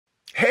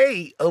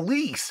Hey,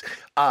 Elise,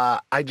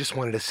 I just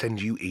wanted to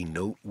send you a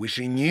note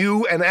wishing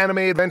you and Anime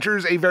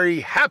Adventures a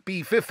very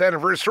happy 5th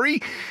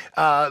anniversary.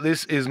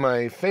 This is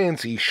my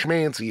fancy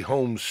schmancy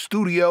home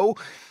studio.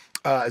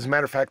 As a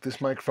matter of fact,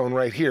 this microphone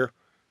right here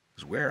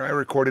is where I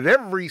recorded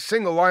every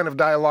single line of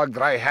dialogue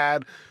that I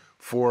had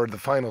for the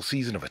final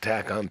season of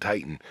Attack on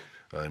Titan.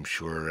 I'm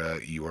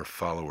sure your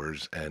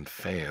followers and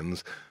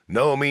fans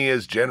know me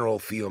as General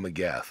Theo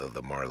McGath of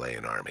the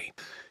Marleyan Army.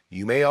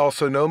 You may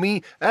also know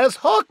me as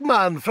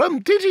Hawkman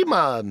from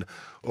Digimon,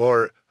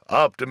 or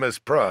Optimus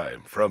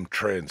Prime from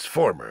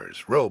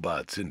Transformers,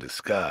 Robots in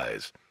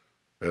Disguise,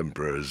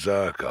 Emperor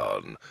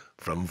Zarkon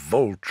from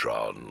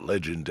Voltron,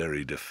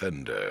 Legendary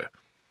Defender.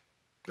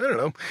 I don't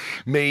know,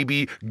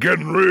 maybe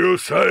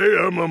Genryusei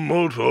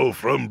Yamamoto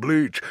from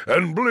Bleach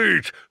and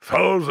Bleach,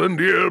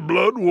 Thousand-Year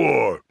Blood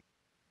War.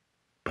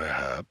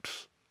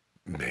 Perhaps,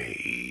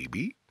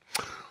 maybe.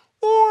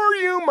 Or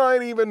you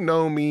might even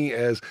know me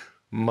as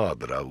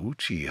Madara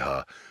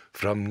Uchiha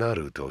from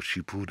Naruto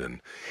Shippuden.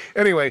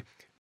 Anyway,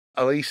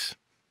 Elise,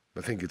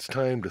 I think it's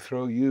time to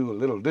throw you a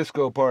little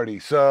disco party,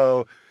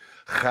 so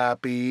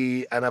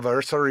happy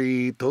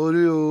anniversary to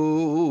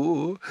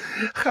you.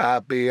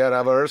 Happy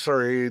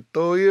anniversary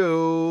to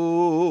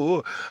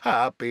you.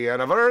 Happy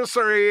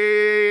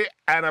anniversary,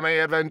 Anime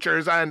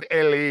Adventures and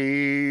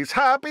Elise.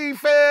 Happy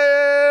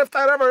 5th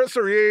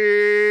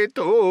anniversary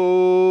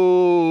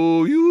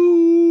to you.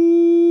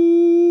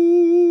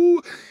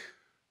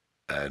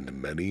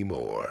 And many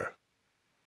more.